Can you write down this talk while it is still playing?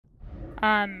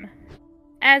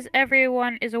As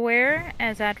everyone is aware,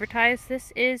 as advertised,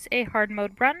 this is a hard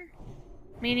mode run,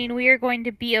 meaning we are going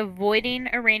to be avoiding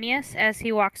Arrhenius as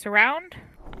he walks around.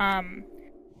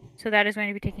 So that is going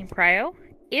to be taking prio.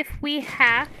 If we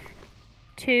have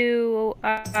to,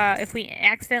 if we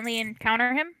accidentally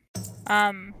encounter him,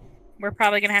 we're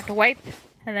probably going to have to wipe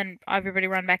and then everybody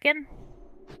run back in.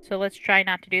 So let's try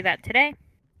not to do that today.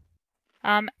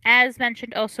 As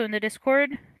mentioned also in the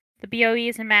Discord, the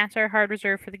BOEs and mats are hard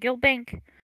reserved for the guild bank,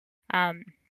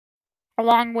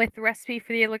 along with the recipe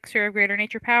for the elixir of greater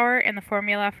nature power and the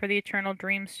formula for the eternal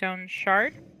dreamstone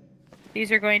shard.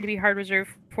 These are going to be hard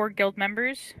reserved for guild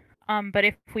members, but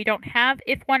if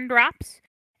one drops,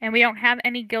 and we don't have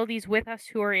any guildies with us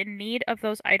who are in need of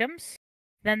those items,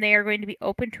 then they are going to be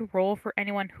open to roll for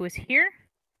anyone who is here.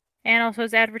 And also,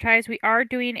 as advertised, we are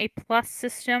doing a plus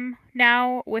system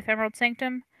now with Emerald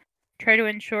Sanctum. Try to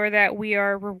ensure that we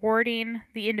are rewarding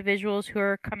the individuals who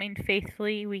are coming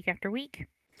faithfully week after week.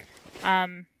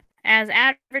 As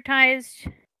advertised,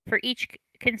 for each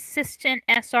consistent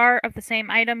SR of the same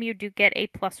item, you do get a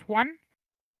 +1.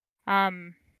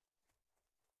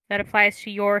 That applies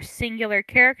to your singular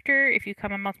character. If you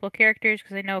come on multiple characters,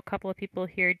 because I know a couple of people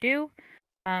here do,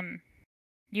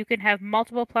 you can have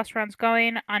multiple plus runs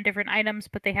going on different items,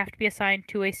 but they have to be assigned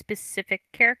to a specific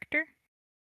character.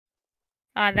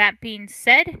 That being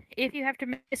said, if you have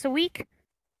to miss a week,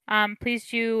 please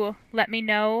do let me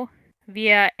know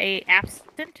via a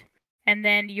absent, and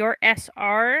then your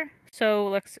SR. So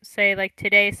let's say like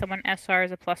today someone SR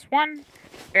is a +1.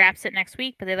 They're absent next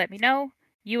week, but they let me know.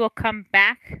 You will come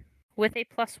back with a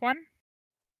 +1.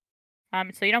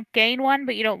 So you don't gain one,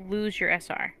 but you don't lose your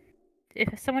SR.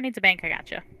 If someone needs a bank, I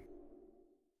gotcha.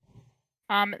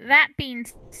 That being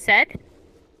said,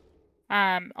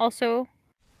 also,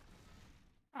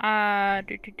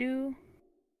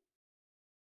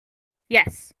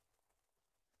 yes.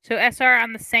 So SR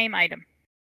on the same item.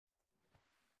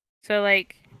 So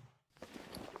like,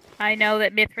 I know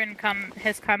that Mithrin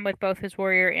has come with both his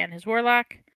warrior and his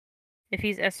warlock. If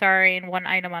he's SRing one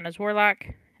item on his warlock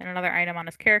and another item on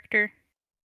his character,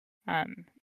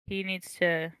 he needs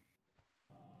to.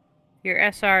 Your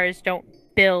SRs don't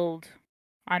build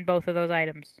on both of those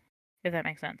items, if that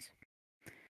makes sense.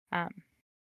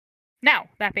 Now,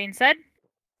 that being said,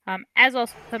 as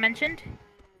also mentioned,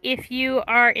 if you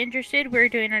are interested, we're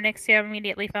doing our next sale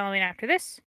immediately following after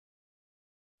this.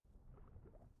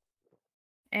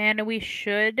 And we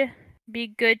should be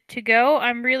good to go.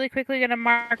 I'm really quickly going to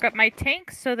mark up my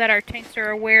tanks so that our tanks are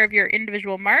aware of your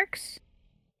individual marks.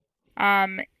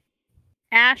 Ash,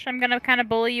 I'm going to kind of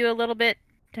bully you a little bit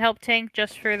to help tank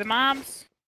just for the mobs.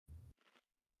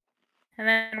 And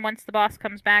then once the boss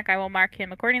comes back, I will mark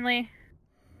him accordingly.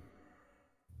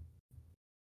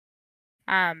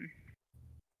 That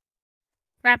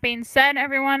being said,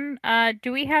 everyone,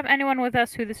 do we have anyone with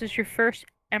us who this is your first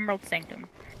Emerald Sanctum?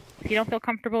 If you don't feel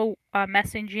comfortable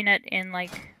messaging it in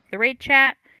like the raid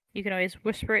chat, you can always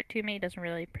whisper it to me. It doesn't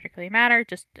really particularly matter.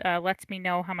 Just lets me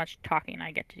know how much talking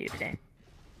I get to do today.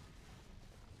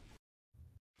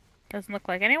 Doesn't look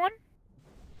like anyone.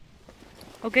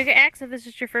 Oh, Giga X, if this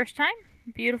is your first time,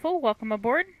 beautiful. Welcome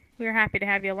aboard. We are happy to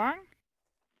have you along.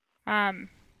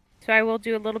 So I will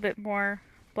do a little bit more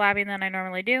blabbing than I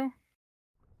normally do.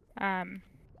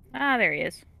 There he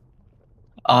is.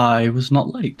 I was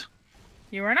not late.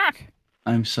 You were not.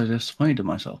 I'm so disappointed in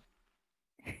myself.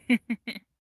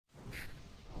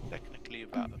 Technically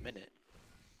about a minute.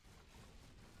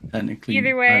 Technically,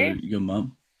 either way, your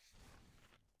mum.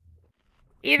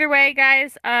 Either way,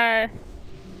 guys,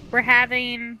 we're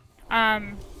having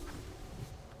Emma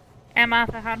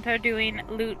Hunter doing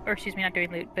loot, or excuse me, not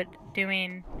doing loot, but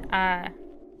doing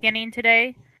skinning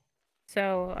today.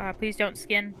 So please don't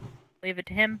skin. Leave it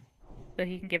to him, so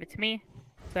he can give it to me,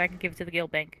 so I can give it to the guild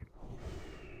bank.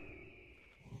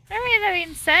 Alright, that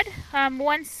being said,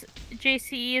 once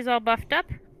JCE is all buffed up,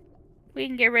 we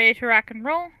can get ready to rock and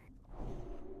roll.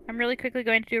 I'm really quickly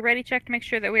going to do a ready check to make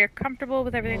sure that we are comfortable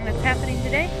with everything that's happening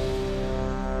today.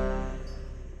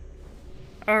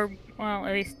 Or, well,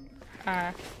 at least,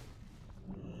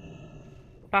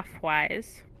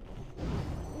 buff-wise.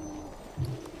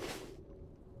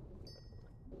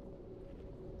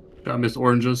 I missed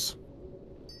oranges.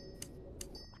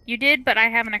 You did, but I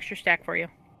have an extra stack for you.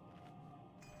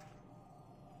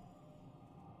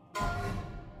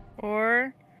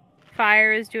 Or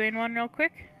fire is doing one real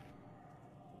quick.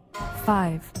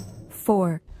 5,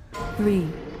 4, 3,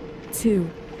 2.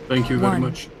 Thank you very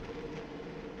much.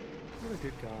 What a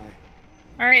good guy.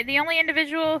 Alright, the only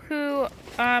individual who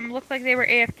looked like they were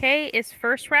AFK is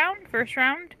first round. First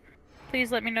round.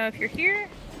 Please let me know if you're here.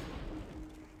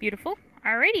 Beautiful.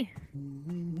 Alrighty.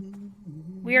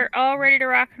 We are all ready to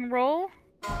rock and roll.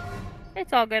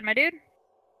 It's all good, my dude.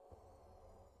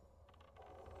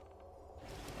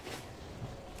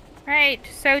 Right,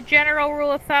 so general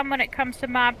rule of thumb when it comes to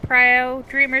mob prio,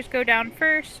 dreamers go down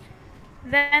first,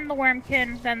 then the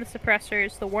wormkin, then the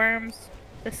suppressors, the worms,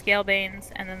 the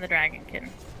scalebanes, and then the dragonkin.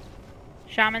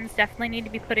 Shamans definitely need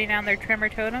to be putting down their tremor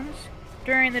totems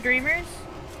during the dreamers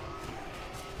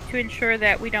to ensure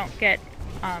that we don't get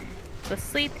the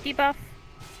sleep debuff,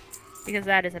 because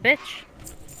that is a bitch.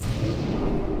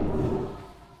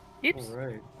 Oops.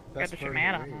 Alright. Got to turn my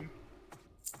ad on them.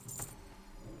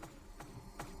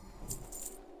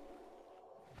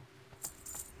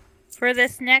 For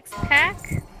this next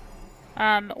pack,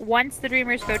 once the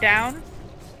dreamers go down,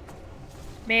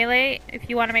 melee, if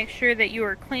you want to make sure that you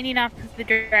are cleaning up the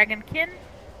dragonkin.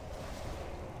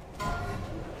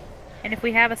 And if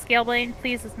we have a scalebane,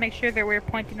 please let's make sure that we're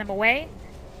pointing them away.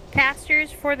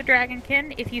 Casters for the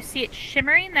dragonkin, if you see it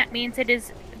shimmering, that means it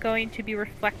is going to be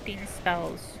reflecting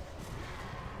spells.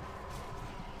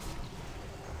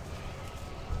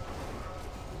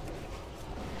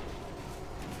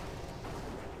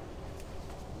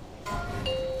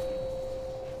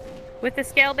 With the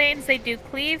scalebanes, they do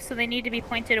cleave, so they need to be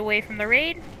pointed away from the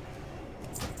raid.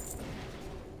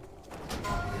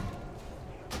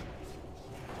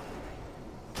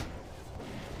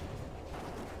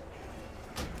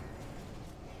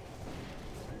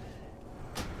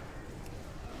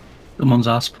 Someone's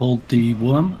asked pulled the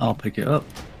worm. I'll pick it up.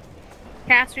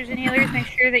 Casters and healers, make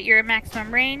sure that you're at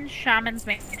maximum range. Shamans,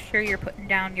 make sure you're putting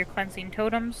down your cleansing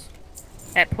totems.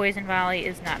 That poison volley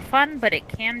is not fun, but it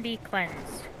can be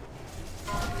cleansed.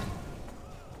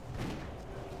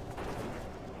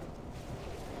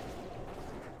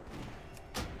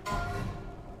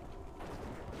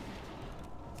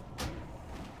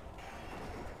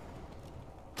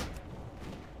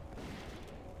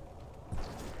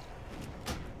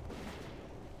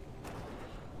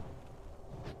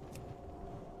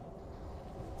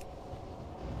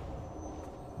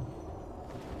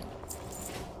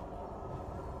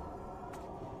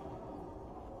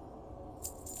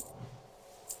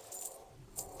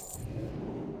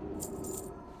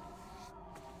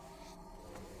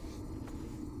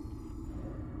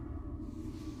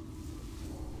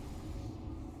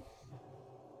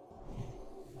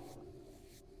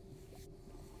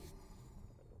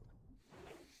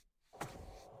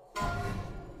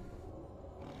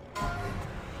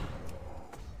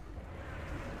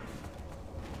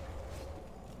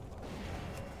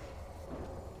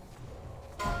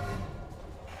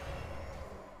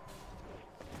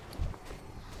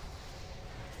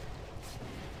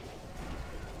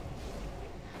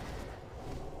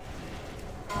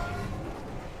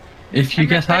 If you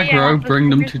get Everybody, I aggro, want the bring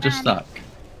them dreamers to the down. stack.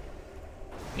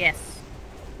 Yes.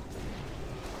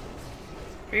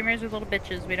 Dreamers are little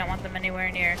bitches. We don't want them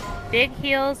anywhere near. Big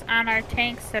heals on our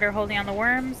tanks that are holding on the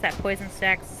worms. That poison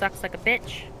stack sucks like a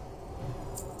bitch.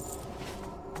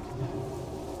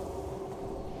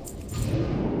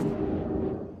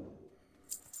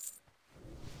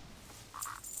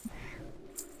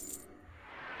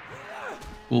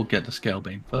 We'll get the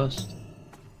scalebane first.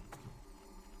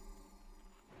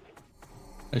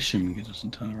 Assuming he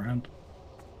doesn't turn around.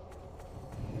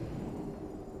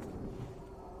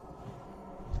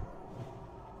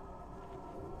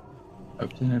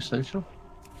 Hopefully no social.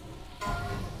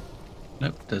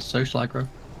 Nope, there's social aggro.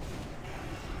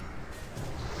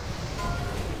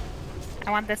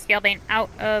 I want the scalebane out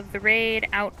of the raid,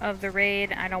 out of the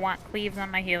raid. I don't want cleaves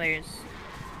on my healers.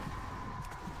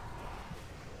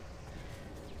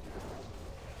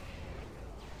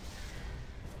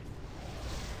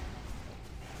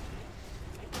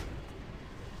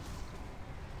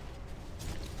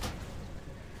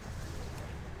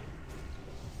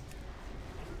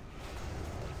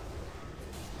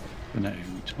 Gonna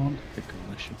return, pick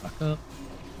all this shit back up.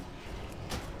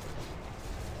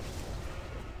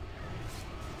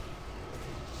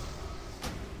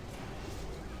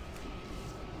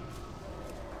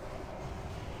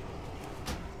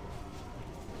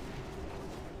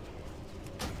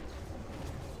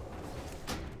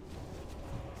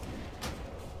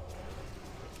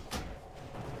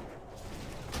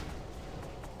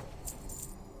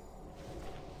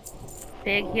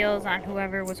 Big heals on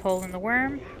whoever was holding the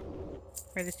worm.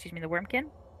 Or, excuse me, the wormkin.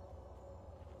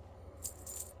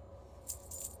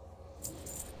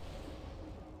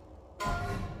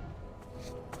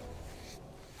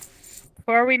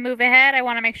 Before we move ahead, I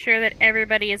want to make sure that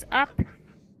everybody is up.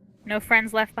 No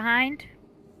friends left behind.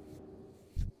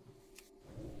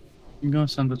 I'm gonna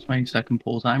send a 20-second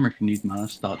pause timer if you need mana,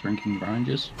 start drinking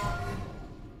oranges.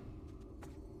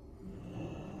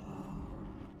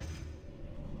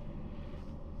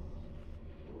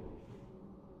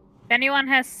 If anyone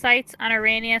has sights on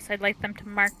Arrhenius, I'd like them to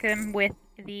mark them with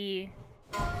the...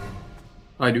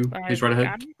 I do. He's right ahead.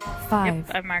 got him? 5,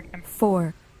 Yep, I've marked him.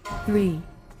 4, 3,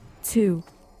 2,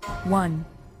 1.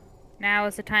 Now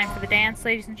is the time for the dance,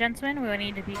 ladies and gentlemen. We will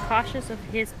need to be cautious of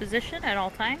his position at all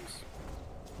times.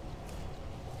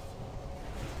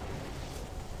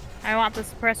 I want the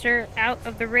suppressor out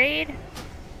of the raid.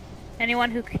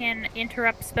 Anyone who can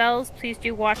interrupt spells, please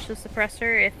do watch the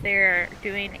suppressor. If they're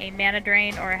doing a mana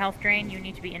drain or a health drain, you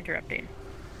need to be interrupting.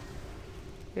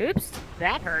 Oops,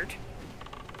 that hurt.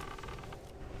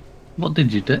 What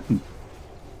did you do?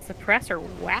 Suppressor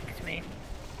whacked me.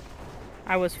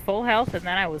 I was full health and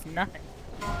then I was nothing.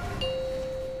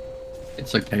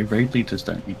 It's okay, raid leaders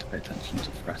don't need to pay attention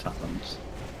to threat happens.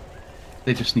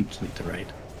 They just need to lead the raid.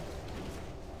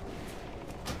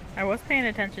 I was paying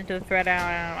attention to the threat.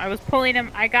 I was pulling him.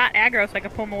 I got aggro so I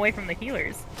could pull him away from the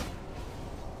healers.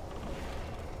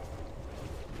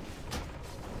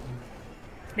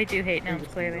 They do hate gnomes,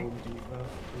 clearly.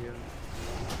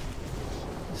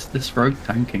 It's this rogue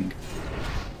tanking.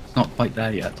 It's not quite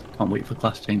there yet. Can't wait for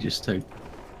class changes too.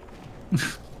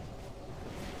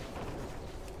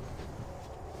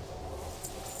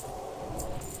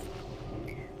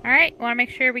 Alright, want to make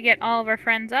sure we get all of our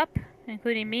friends up,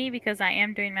 including me, because I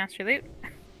am doing Master Loot.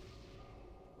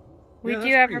 We Yeah, do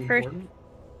that's have pretty our first important.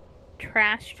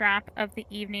 trash drop of the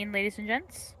evening, ladies and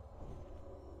gents.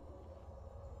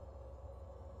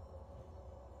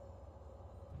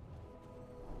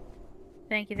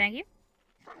 Thank you, thank you.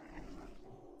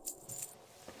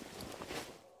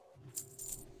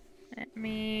 Let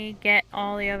me get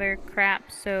all the other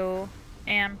crap so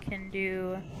Am can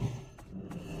do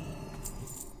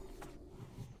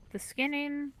the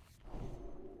skinning.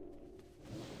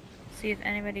 See if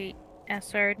anybody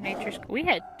SR'd Nature's... We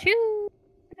had 2...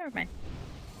 Never mind.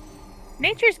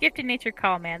 Nature's Gift and Nature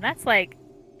Call, man. That's, like,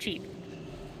 cheap.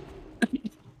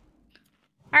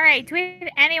 Alright, do we have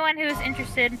anyone who's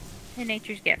interested in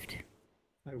Nature's Gift?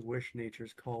 I wish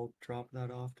Nature's Call dropped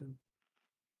that often.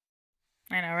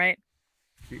 I know, right?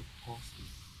 It'd be awesome.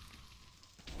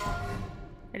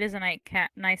 It is a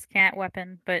nice cat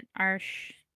weapon, but our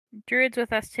druids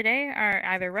with us today are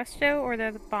either Resto or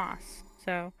they're the boss.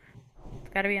 So, it's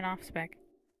gotta be an off-spec.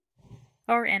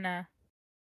 Or in a...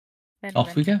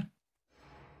 Off we go. Yeah,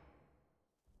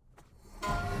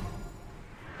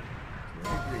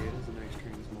 I agree. It is a nice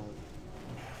transmog.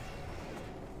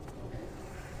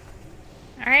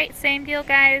 Alright, same deal,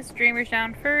 guys. Dreamer's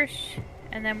down first.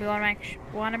 And then we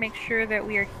want to make sure that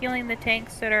we are healing the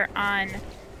tanks that are on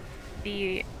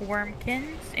the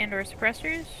wormkins and or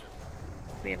suppressors.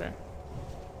 We have a...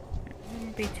 There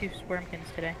won't be 2 wormkins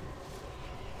today.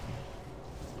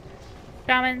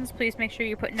 Shamans, please make sure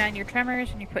you're putting down your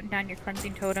tremors and you're putting down your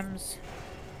cleansing totems.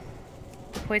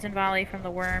 The poison volley from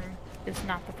the worm is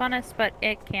not the funnest, but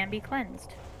it can be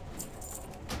cleansed.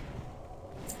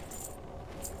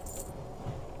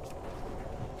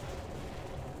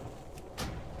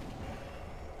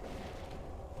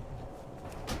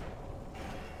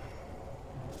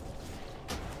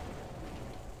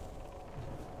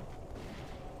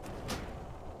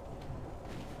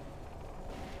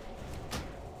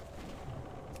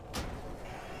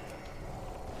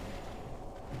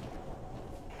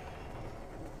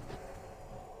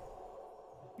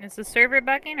 Is the server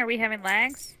bugging? Are we having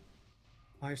lags?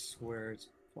 I swear it's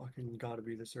fucking gotta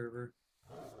be the server.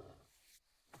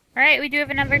 Alright, we do have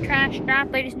another trash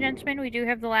drop, ladies and gentlemen. We do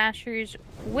have the Lasher's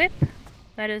Whip.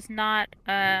 That is not,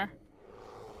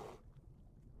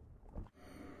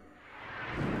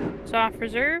 soft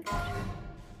reserved.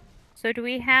 So do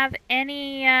we have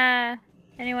any,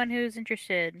 anyone who's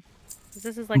interested? 'Cause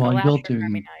this is like While a you're Lasher doing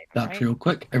army that knife, right? real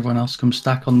quick, everyone else come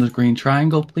stack on the green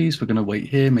triangle, please. We're going to wait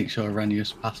here, make sure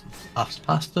Arrhenius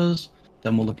past us.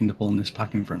 Then we're looking to pull in this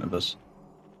pack in front of us.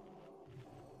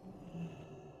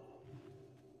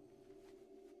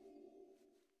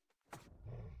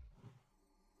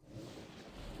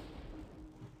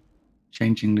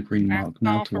 Changing the green Last mark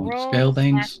now call for towards rolls, scale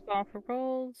veins. Last call for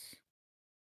rolls.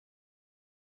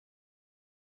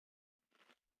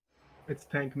 It's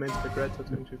tank meant for red, so it's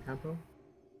going to Campo.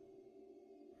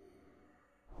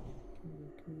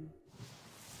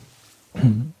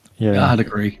 Yeah, I'd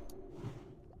agree.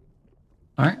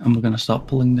 Alright, and we're going to start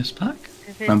pulling this pack. If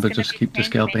it's Remember, gonna just be keep the tank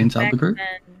scale main veins out of the spec, group.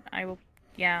 Then I will,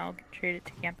 yeah, I'll trade it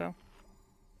to Campo.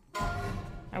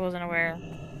 I wasn't aware.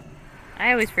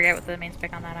 I always forget what the main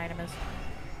spec on that item is.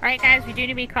 Alright guys, we do need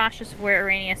to be cautious of where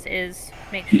Arrhenius is.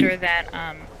 Make sure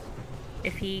that,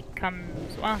 if he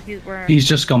comes, well, He's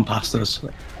just gone past us.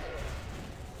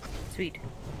 Sweet.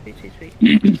 Sweet, sweet,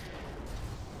 sweet.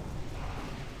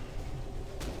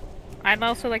 I'd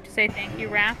also like to say thank you,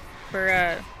 Raph,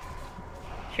 for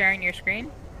sharing your screen.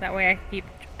 That way I can keep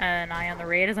an eye on the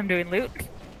raid as I'm doing loot.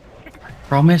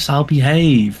 Promise I'll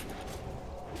behave.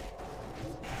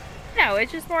 No,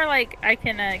 it's just more like I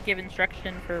can give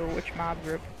instruction for which mob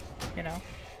group, you know.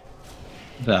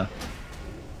 There.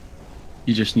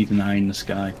 You just need an eye in the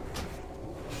sky.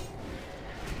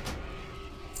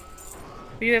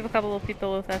 We do have a couple of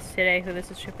people with us today who this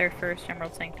is their first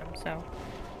Emerald Sanctum, so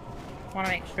I want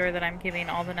to make sure that I'm giving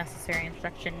all the necessary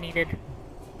instruction needed.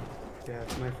 Yeah,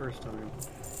 it's my first time.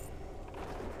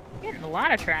 Getting a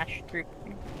lot of trash through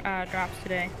drops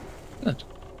today. Good.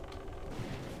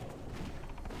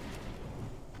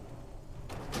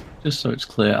 Just so it's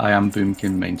clear, I am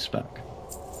Boomkin main spec.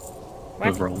 What?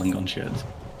 With rolling on shields.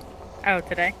 Oh,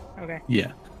 today? Okay.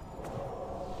 Yeah.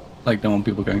 Like, don't want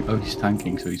people going, oh, he's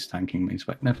tanking, so he's tanking main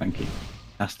spec. No, thank you.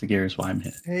 Caster gear is why I'm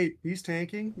here. Hey, he's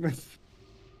tanking?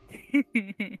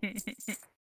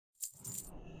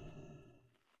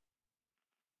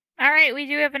 Alright, we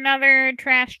do have another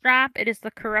trash drop. It is the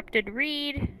Corrupted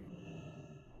Reed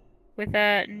with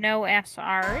no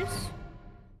SRs.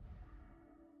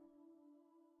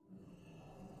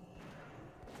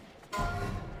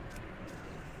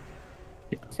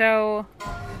 Yeah. So, do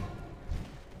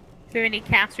we have any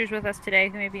casters with us today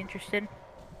who may be interested?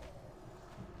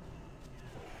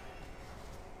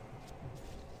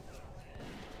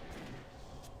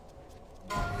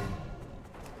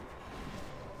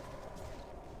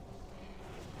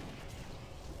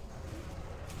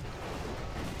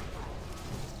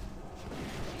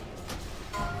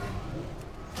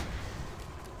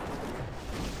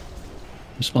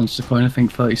 Response to coin, I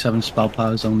think 37 spell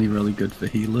power is only really good for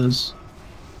healers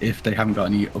if they haven't got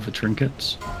any other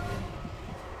trinkets.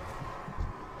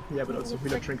 Yeah, but also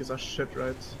healer trinkets are shit,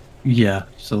 right? Yeah,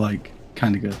 so like,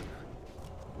 kind of good.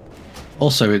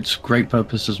 Also, it's great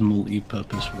purpose as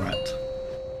multi-purpose rat.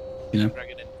 You know?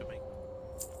 Dragon incoming.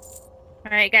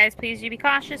 Alright guys, please do be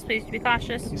cautious, please do be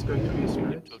cautious. He's going to east,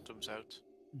 right? Totems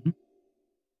out.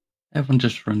 Everyone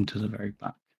just run to the very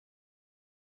back.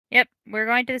 Yep, we're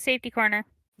going to the safety corner.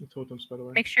 The totems, by the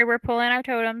way. Make sure we're pulling our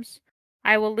totems.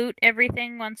 I will loot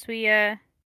everything once we,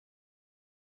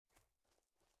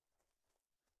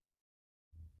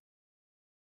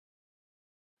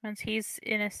 once he's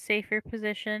in a safer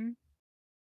position.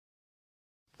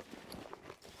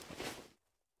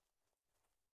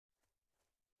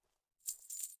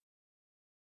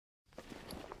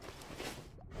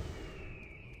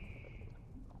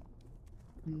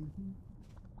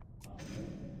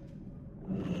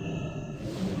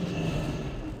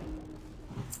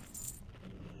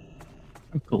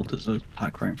 How cool, there's a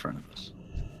pack right in front of us.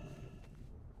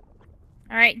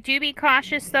 Alright, do be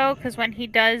cautious though, because when he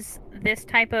does this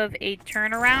type of a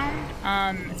turnaround,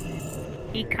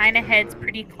 he kind of heads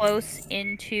pretty close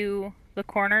into the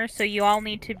corner, so you all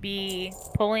need to be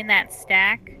pulling that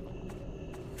stack.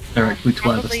 Directly to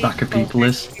where the Probably stack of people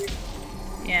is. closer to-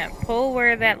 Yeah, pull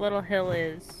where that little hill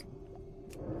is.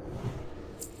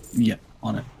 Yeah,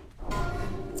 on it.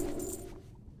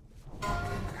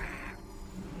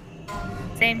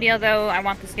 Same deal though, I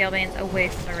want the Scalebanes away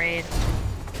from the raid.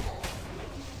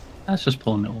 Let's just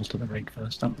pulling it all to the rig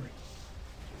first, don't we?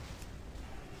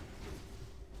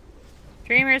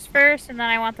 Dreamers first, and then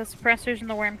I want the suppressors and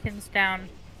the wormkins down.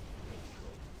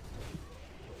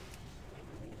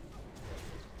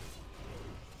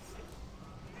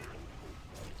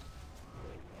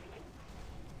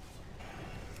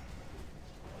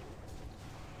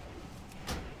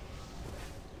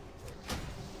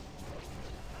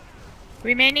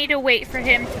 We may need to wait for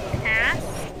him to pass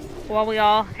while we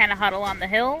all kind of huddle on the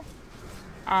hill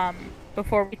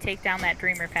before we take down that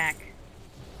Dreamer pack.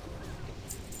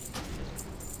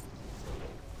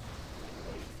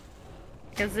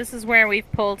 Because this is where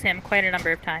we've pulled him quite a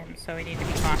number of times, so we need to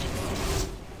be cautious.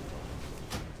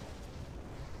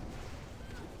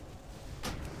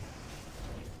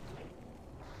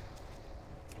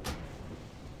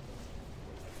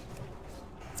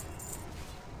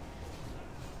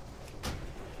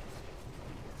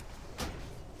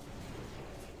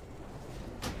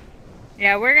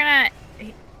 Yeah, we're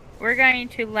going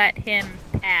to let him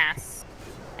pass,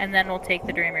 and then we'll take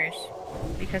the Dreamers,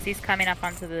 because he's coming up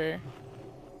onto the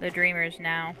Dreamers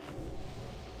now.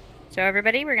 So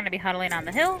everybody, we're going to be huddling on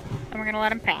the hill, and we're going to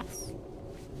let him pass.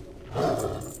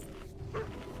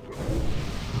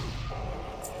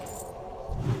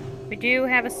 We do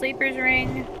have a Sleeper's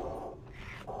Ring.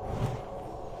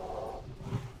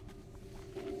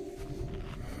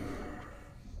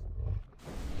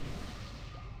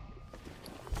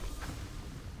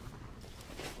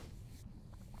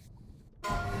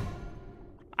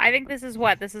 I think this is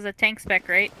what? This is a tank spec,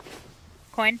 right?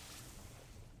 Coin?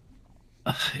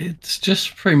 It's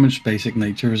just pretty much basic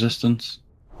nature resistance.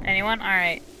 Anyone?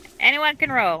 Alright. Anyone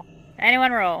can roll.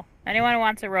 Anyone roll. Anyone who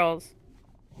wants it rolls.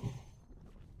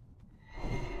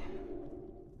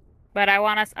 But I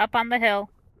want us up on the hill.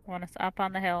 I want us up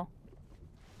on the hill.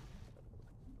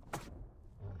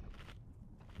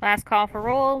 Last call for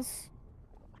rolls.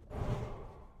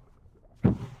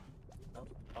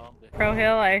 Pro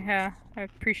Hill, I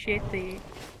appreciate the...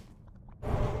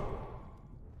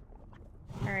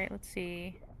 Alright, let's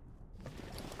see.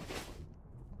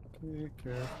 Okay,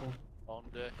 careful. On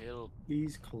the hill.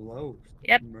 He's close.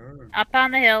 Yep. Merm. Up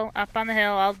on the hill, up on the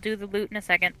hill. I'll do the loot in a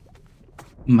second.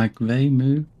 McVeigh,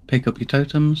 move. Pick up your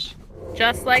totems.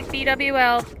 Just like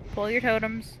BWL, pull your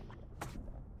totems.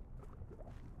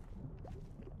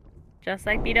 Just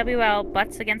like BWL,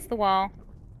 butts against the wall.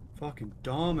 Fucking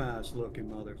dumbass looking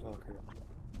motherfucker.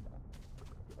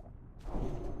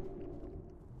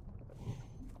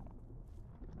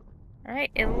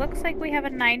 Alright, it looks like we have a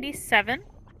 97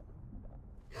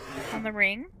 on the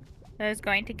ring that is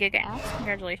going to Giga Ounce.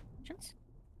 Congratulations.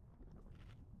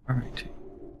 Alright.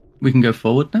 We can go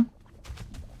forward now?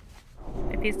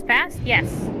 If he's fast, yes.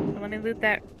 So let me loot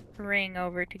that ring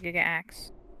over to Giga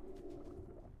Axe.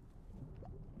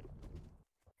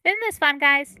 Isn't this fun,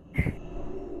 guys?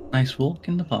 Nice walk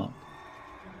in the park.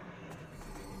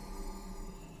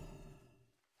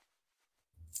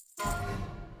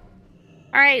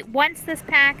 Alright, once this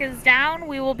pack is down,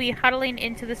 we will be huddling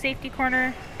into the safety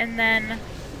corner, and then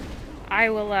I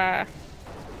will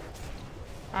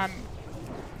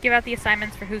give out the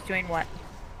assignments for who's doing what.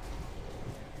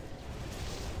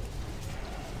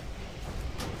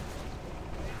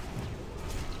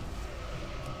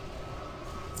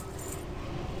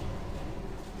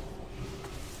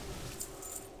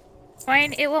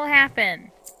 Fine, it will happen.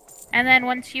 And then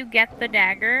once you get the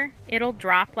dagger, it'll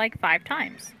drop like 5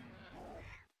 times.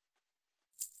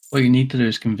 What you need to do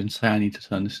is convince her I need to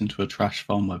turn this into a trash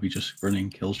farm where we just run in,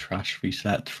 kill trash,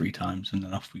 reset 3 times, and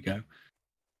then off we go.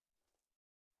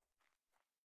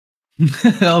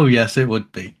 Oh yes, it would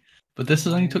be. But this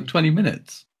has only took 20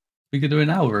 minutes. We could do an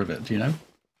hour of it, do you know?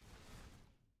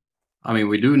 I mean,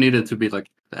 we do need it to be like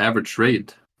the average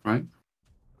raid, right?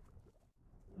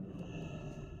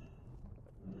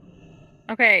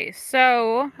 Okay,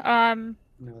 so,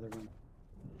 Another one.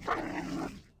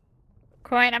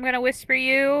 Coin, I'm gonna whisper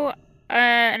you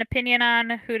an opinion on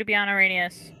who to be on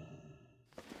Arrhenius.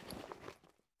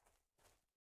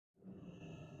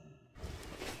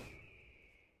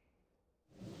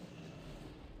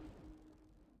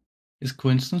 Is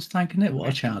Coincidence tanking it? What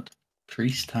a chad.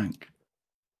 Priest tank.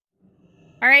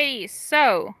 Alrighty,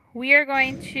 so we are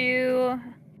going to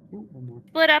Ooh, one more.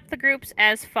 split up the groups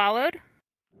as followed.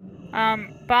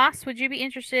 Boss, would you be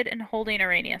interested in holding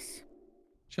Arrhenius?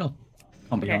 Sure.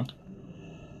 Can't be Okay. hard.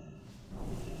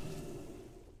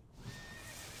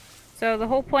 So the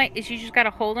whole point is you just gotta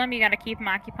hold him, you gotta keep him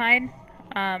occupied,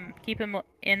 keep him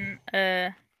in a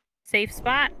safe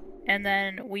spot, and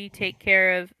then we take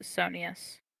care of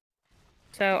Sonius.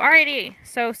 So, alrighty,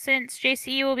 so since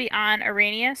JCE will be on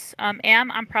Arrhenius,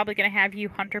 I'm probably gonna have you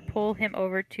Hunter pull him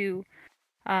over to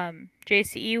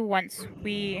JCE once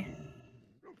we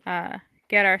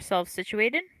get ourselves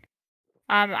situated.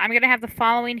 I'm gonna have the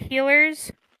following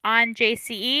healers on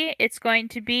JCE. It's going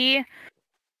to be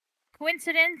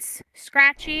Coincidence,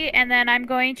 Scratchy, and then I'm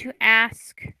going to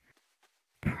ask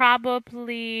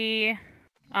probably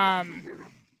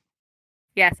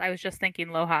yes, I was just thinking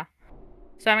Loha.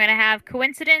 So I'm gonna have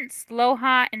Coincidence,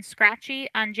 Loha, and Scratchy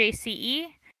on JCE.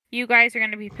 You guys are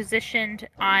gonna be positioned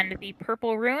on the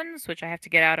purple runes, which I have to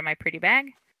get out of my pretty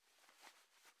bag.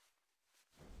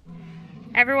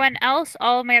 Everyone else,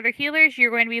 all of my other healers,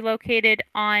 you're going to be located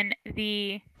on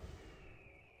the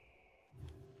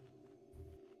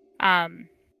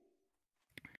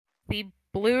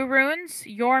blue runes.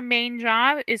 Your main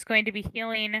job is going to be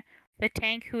healing the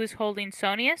tank who is holding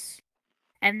Sonius,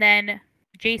 and then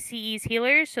JCE's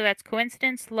healers, so that's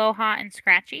Coincidence, Loha, and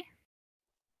Scratchy.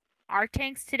 Our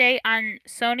tanks today on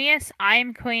Sonius, I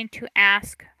am going to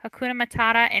ask Hakuna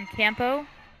Matata and Campo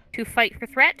to fight for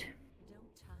threat.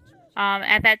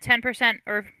 At that 10%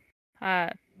 or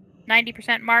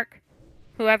 90% mark,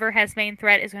 whoever has main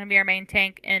threat is going to be our main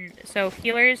tank. And so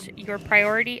healers, your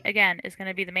priority, again, is going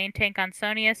to be the main tank on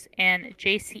Sonius and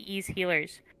JCE's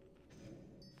healers.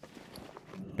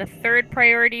 The third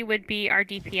priority would be our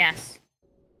DPS.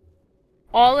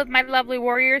 All of my lovely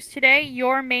warriors today,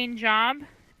 your main job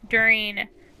during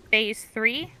phase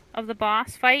 3 of the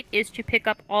boss fight is to pick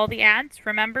up all the ads.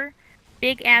 Remember,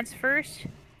 big ads first,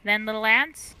 then little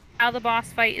ads. How the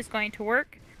boss fight is going to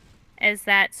work. is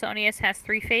that Sonius has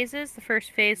 3 phases. The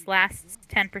first phase lasts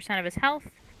 10% of his health.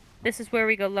 This is where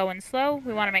we go low and slow.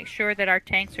 We want to make sure that our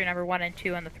tanks are number 1 and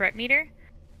 2 on the threat meter.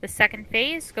 The second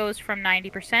phase goes from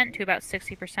 90% to about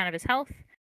 60% of his health.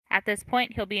 At this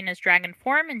point, he'll be in his dragon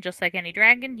form, and just like any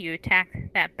dragon, you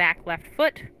attack that back left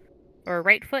foot, or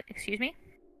right foot, excuse me,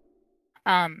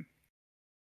 and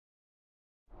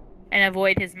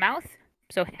avoid his mouth.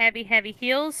 So heavy, heavy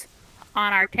heals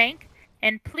on our tank.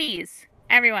 And please,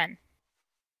 everyone,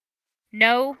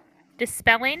 no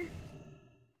dispelling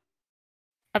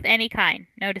of any kind.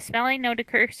 No dispelling, no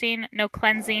decursing, no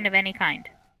cleansing of any kind.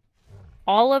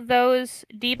 All of those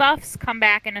debuffs come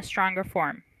back in a stronger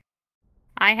form.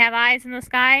 I have eyes in the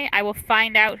sky. I will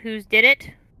find out who did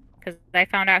it, because I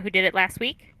found out who did it last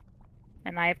week,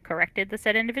 and I have corrected the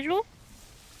said individual.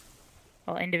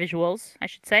 Well, individuals, I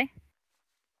should say.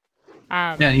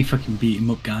 Yeah, you fucking beat him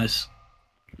up, guys.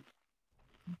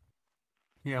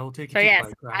 Yeah, we'll take you So to yes, the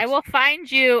bike racks. I will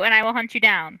find you and I will hunt you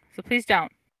down. So please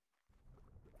don't.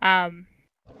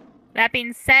 That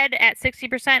being said, at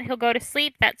 60%, he'll go to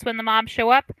sleep. That's when the mobs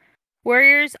show up.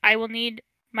 Warriors, I will need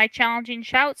my challenging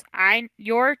shouts.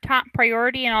 Your top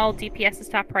priority and all DPS's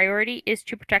top priority is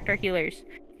to protect our healers.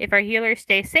 If our healers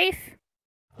stay safe,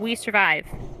 we survive.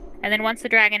 And then once the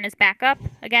dragon is back up,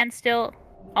 again, still,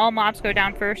 all mobs go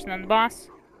down first and then the boss.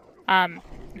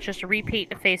 It's just a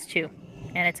repeat of phase 2.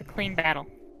 And it's a clean battle.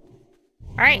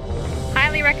 Alright,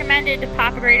 highly recommended to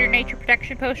pop a greater nature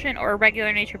protection potion or a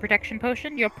regular nature protection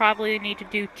potion. You'll probably need to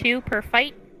do 2 per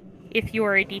fight if you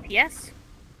are a DPS.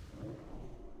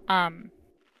 But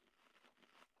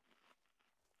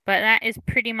that is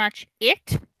pretty much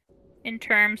it in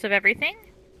terms of everything.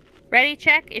 Ready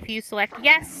check. If you select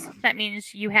yes, that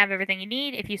means you have everything you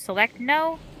need. If you select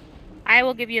no, I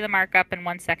will give you the markup in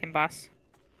 1 second, boss.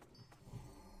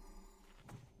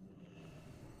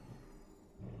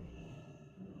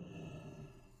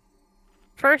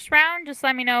 First round, just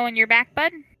let me know when you're back,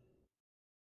 bud.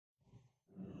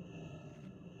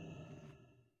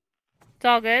 It's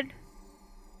all good.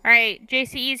 Alright,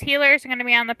 JCE's healers are going to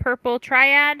be on the purple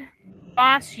triad.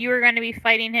 Boss, you are going to be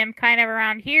fighting him kind of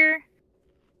around here.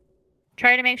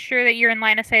 Try to make sure that you're in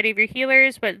line of sight of your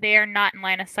healers, but they are not in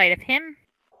line of sight of him.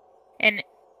 And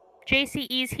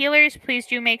JCE's healers, please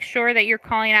do make sure that you're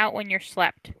calling out when you're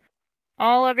slept.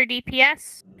 All other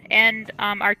DPS and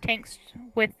our tanks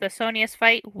with the Sonius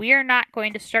fight, we are not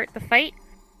going to start the fight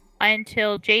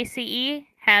until JCE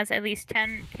has at least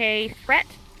 10k threat,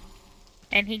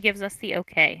 and he gives us the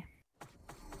okay.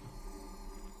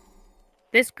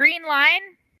 This green line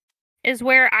is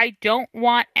where I don't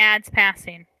want ads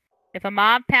passing. If a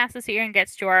mob passes here and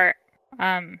gets to our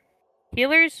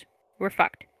healers, we're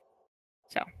fucked.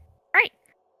 So, right.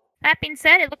 That being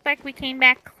said, it looked like we came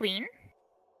back clean.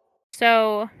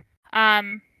 So,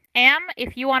 Am,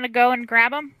 if you want to go and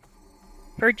grab him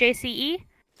for JCE.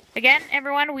 Again,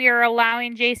 everyone, we are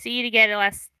allowing JCE to get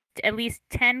at least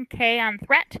 10k on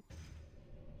threat.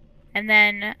 And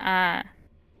then,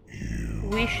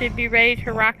 we should be ready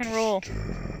to rock and roll.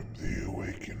 The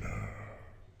Awakener.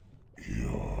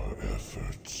 Your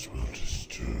efforts will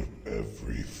disturb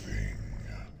everything.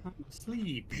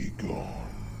 Sleep. Be gone.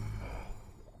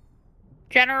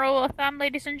 General rule of thumb,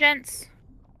 ladies and gents.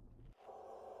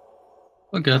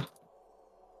 We're good.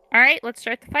 Alright, let's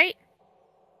start the fight.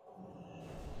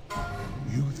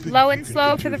 You think Low you and can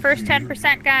slow for the first interfere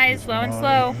 10%, guys. Low and with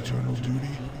slow. my eternal duty?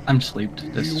 I'm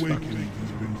sleeped. This The is fucking... Awakening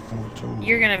has been foretold.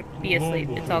 You're gonna be asleep.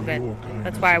 It's all good.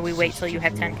 That's why we wait till you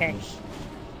have 10k.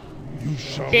 You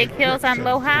shall Big heals on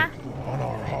regret Loha. that on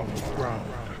our hallowed ground.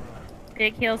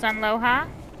 Big heals on Loha.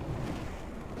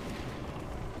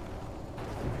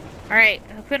 Alright,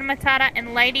 Hakuna Matata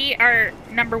and Lady are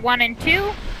number 1 and 2.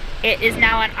 It is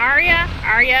now on Arya.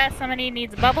 Arya, somebody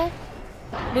needs a bubble.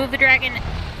 Move the dragon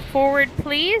forward,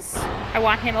 please. I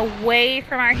want him away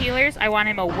from our healers. I want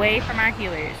him away from our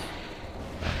healers.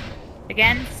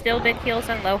 Again, still big heals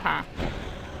on Loha.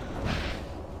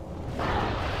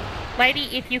 Lady,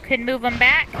 if you can move him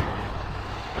back.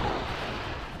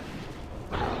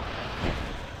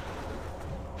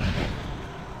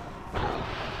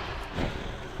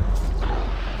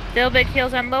 Still big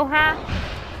heals on Loha.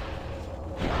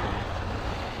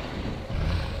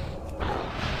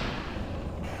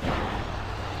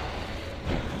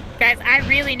 Guys, I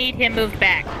really need him moved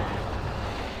back.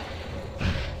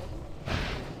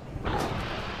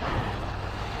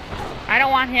 I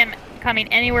don't want him coming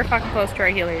anywhere fucking close to our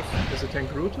healers. Is the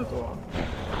tank rooted or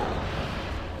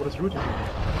what is rooted?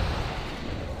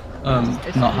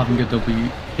 Not having a W.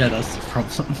 Yeah, that's the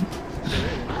problem.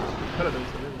 Paladins,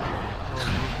 Oh,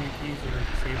 no PTs are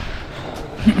safe.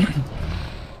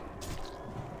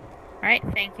 Alright,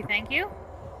 thank you, thank you.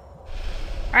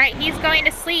 Alright, he's going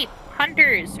to sleep.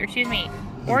 Hunters, or excuse me,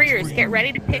 warriors, get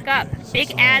ready to pick up.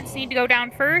 Big ads need to go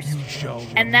down first,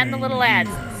 and then the little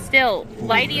ads. Still,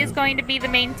 Lighty is going to be the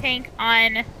main tank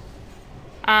on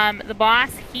the boss.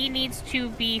 He needs to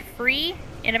be free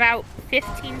in about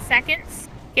 15 seconds.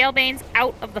 Galebane's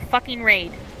out of the fucking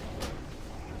raid.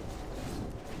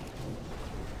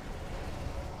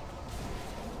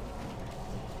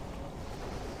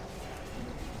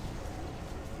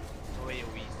 AoE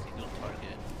single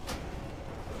target.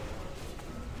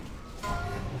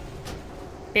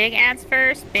 Big ads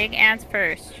first, big ads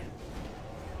first.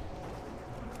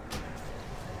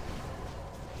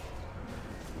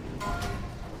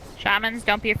 Shamans,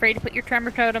 don't be afraid to put your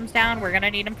tremor totems down. We're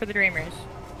gonna need them for the Dreamers.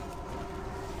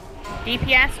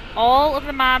 DPS, all of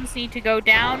the mobs need to go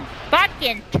down.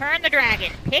 Fucking turn the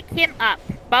dragon. Pick him up.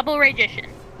 Bubble Ragician.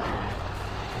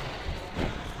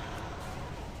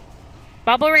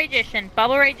 Bubble Ragician.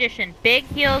 Bubble Ragician. Big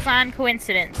heals on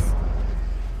Coincidence.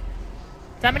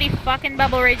 Somebody fucking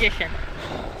Bubble Ragician.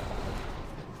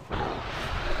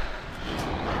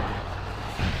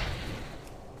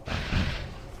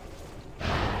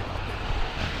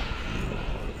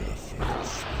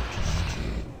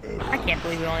 I can't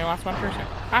believe we only lost one person.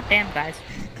 God damn, guys.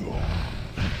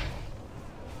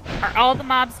 Are all the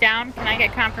mobs down? Can I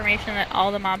get confirmation that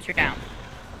all the mobs are down?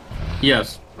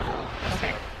 Yes.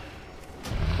 Okay.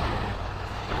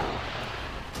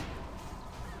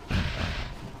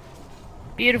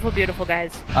 Beautiful, beautiful,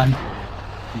 guys. I'm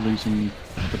losing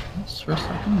the boss for a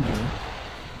second.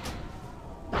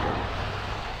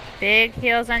 Big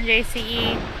heals on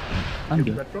JCE. I'm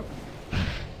good. Retro?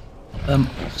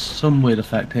 Some weird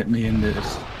effect hit me and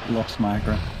it's lost my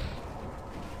aggro.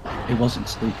 It wasn't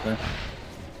sleep though.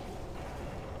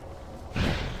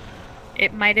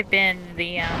 It might have been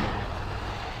the I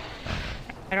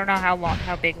don't know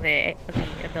how big the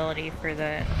ability for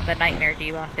the nightmare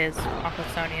debuff is off of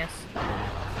Sonius.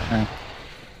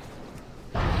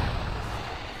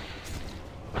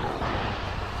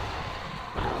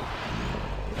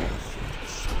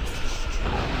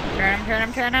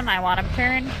 Turn him. I want him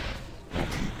turned.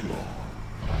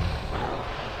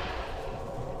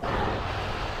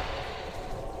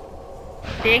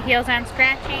 Big heals on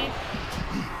Scratchy.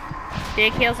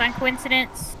 Big heals on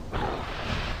Coincidence.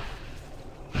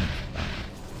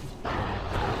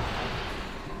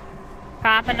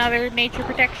 Pop another nature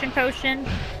protection potion.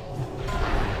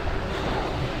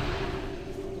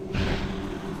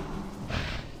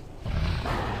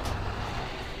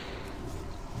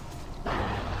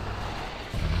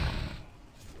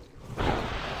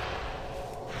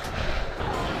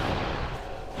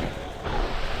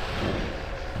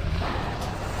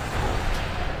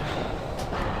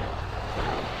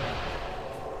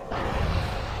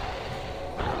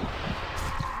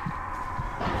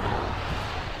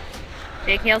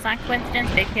 Big heals on Coincidence,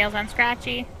 big heals on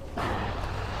Scratchy.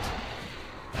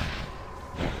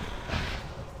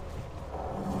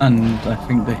 And I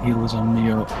think the healers on me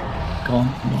are gone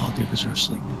while the others are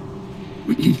asleep.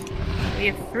 We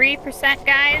have 3%,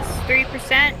 guys.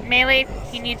 3%. Melee,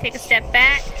 you need to take a step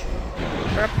back.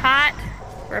 For a pot.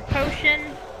 For a potion.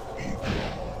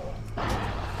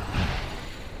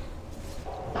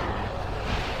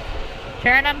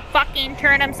 Turn him, fucking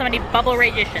turn him. Somebody Bubble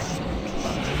Ragician.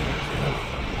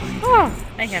 Oh,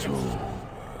 thank heavens.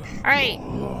 Alright.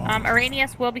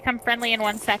 Arrhenius will become friendly in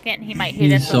 1 second. He might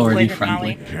hit us with a already poison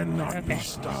friendly. volley. Okay.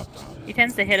 He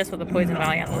tends to hit us with a poison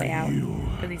volley on the way out.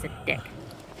 Because he's a dick.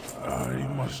 I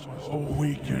must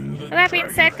awaken the With that being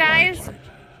said, guys,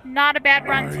 not a bad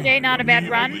run today, not a bad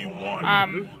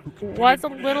run. Was a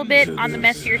little bit on the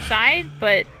messier side,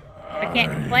 but I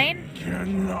can't complain.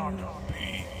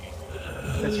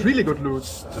 That's really good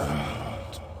loot.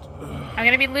 I'm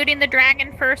gonna be looting the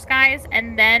dragon first, guys,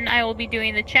 and then I will be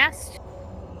doing the chest.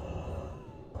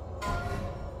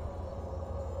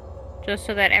 Just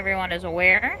so that everyone is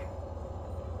aware.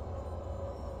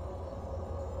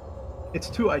 It's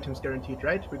 2 items guaranteed,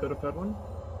 right? We got a third one.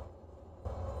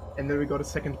 And then we got a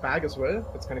second bag as well.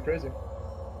 That's kind of crazy.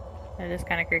 That is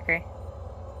kind of cray-cray.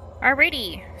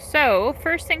 Alrighty, so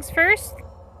first things first.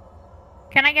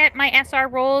 Can I get my SR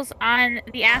rolls on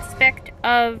the aspect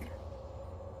of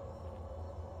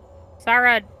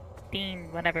Sarah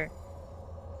Dean, whatever.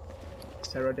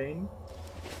 Sarah Dane.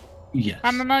 Yes.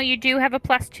 Momo, you do have a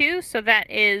 +2, so that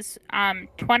is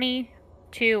 20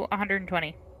 to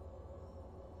 120.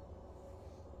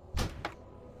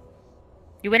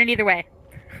 You win it either way.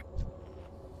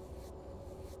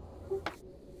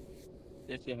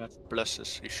 If you have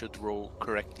pluses, you should roll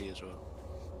correctly as well.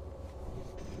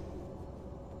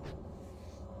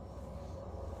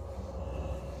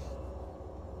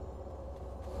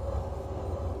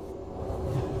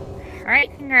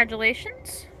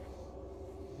 Congratulations.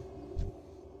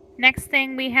 Next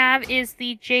thing we have is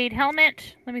the Jade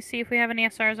Helmet. Let me see if we have any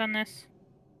SRs on this.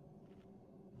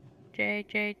 J.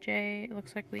 It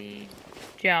looks like we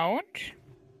don't.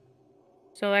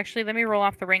 So actually, let me roll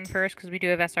off the ring first, because we do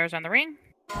have SRs on the ring.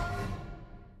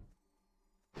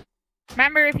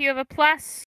 Remember, if you have a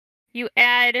plus, you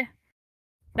add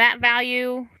that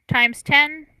value times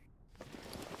 10.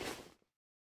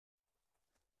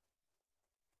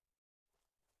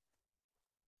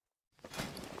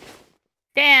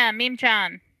 Damn,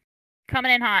 Meme-chan.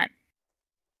 Coming in hot.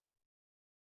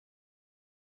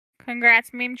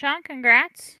 Congrats, Meme-chan.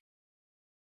 Congrats.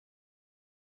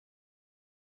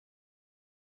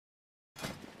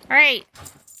 Alright.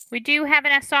 We do have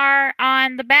an SR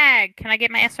on the bag. Can I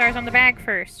get my SRs on the bag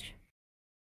first?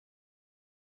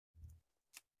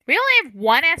 We only have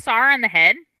one SR on the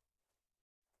head?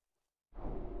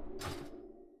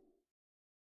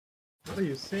 What are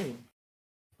you saying?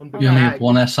 On the You only bag. have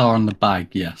one SR on the bag,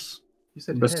 yes. You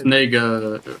said The head. snake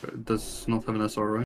does not have an SR, right?